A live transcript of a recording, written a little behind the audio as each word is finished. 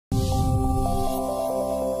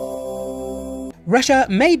Russia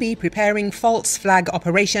may be preparing false flag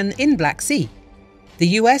operation in Black Sea. The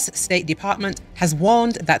US State Department has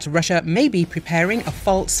warned that Russia may be preparing a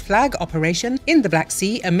false flag operation in the Black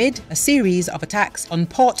Sea amid a series of attacks on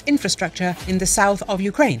port infrastructure in the south of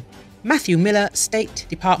Ukraine. Matthew Miller, State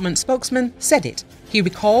Department spokesman, said it. He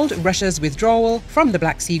recalled Russia's withdrawal from the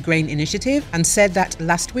Black Sea Grain Initiative and said that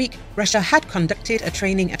last week Russia had conducted a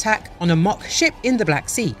training attack on a mock ship in the Black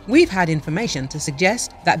Sea. We've had information to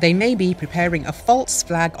suggest that they may be preparing a false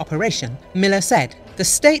flag operation, Miller said. The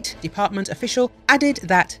State Department official added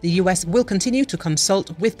that the US will continue to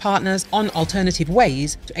consult with partners on alternative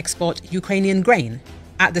ways to export Ukrainian grain.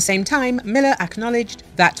 At the same time, Miller acknowledged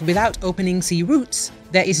that without opening sea routes,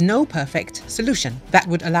 there is no perfect solution that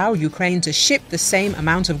would allow Ukraine to ship the same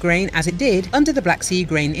amount of grain as it did under the Black Sea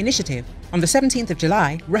Grain Initiative. On the 17th of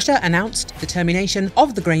July, Russia announced the termination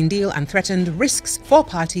of the grain deal and threatened risks for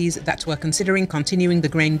parties that were considering continuing the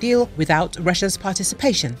grain deal without Russia's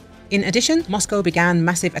participation. In addition, Moscow began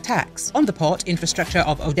massive attacks on the port infrastructure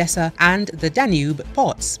of Odessa and the Danube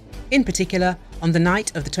ports. In particular, on the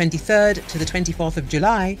night of the 23rd to the 24th of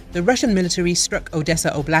July, the Russian military struck Odessa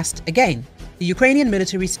Oblast again. The Ukrainian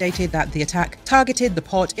military stated that the attack targeted the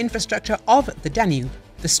port infrastructure of the Danube.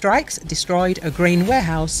 The strikes destroyed a grain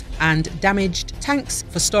warehouse and damaged tanks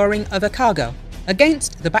for storing other cargo.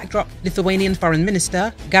 Against the backdrop, Lithuanian Foreign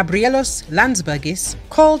Minister Gabrielos Landsbergis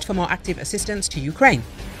called for more active assistance to Ukraine.